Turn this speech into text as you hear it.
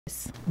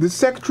The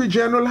Secretary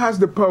General has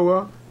the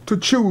power to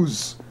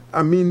choose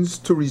a means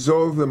to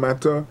resolve the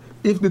matter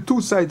if the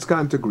two sides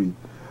can't agree.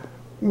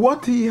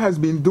 What he has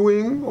been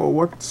doing, or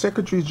what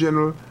Secretaries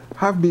General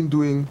have been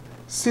doing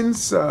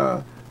since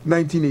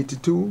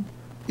 1982,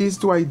 is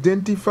to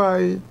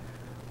identify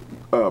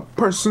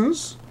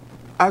persons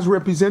as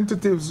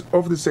representatives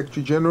of the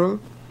Secretary General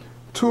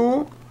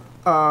to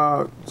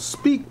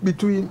speak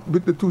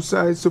with the two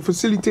sides, to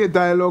facilitate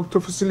dialogue,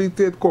 to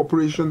facilitate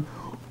cooperation,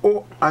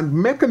 and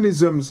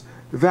mechanisms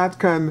that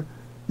can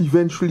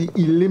eventually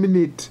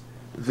eliminate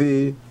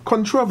the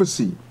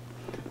controversy.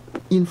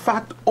 In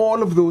fact,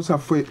 all of those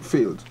have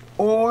failed.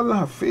 All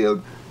have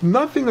failed.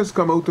 Nothing has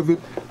come out of it.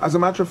 As a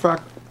matter of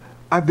fact,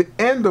 at the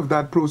end of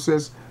that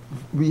process,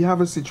 we have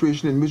a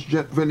situation in which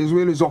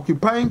Venezuela is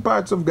occupying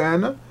parts of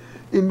Guyana,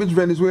 in which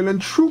Venezuelan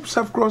troops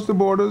have crossed the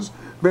borders,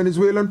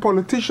 Venezuelan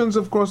politicians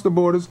have crossed the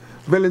borders,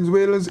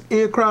 Venezuela's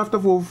aircraft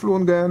have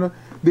overflown Guyana.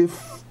 They've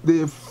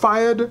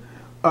fired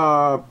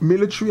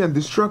military and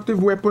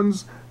destructive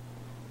weapons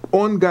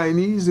on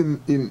Guyanese,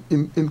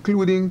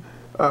 including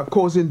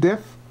causing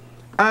death,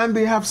 and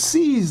they have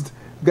seized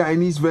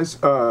Guyanese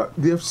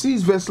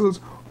vessels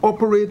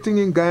operating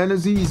in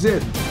Guyana's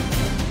EEZ.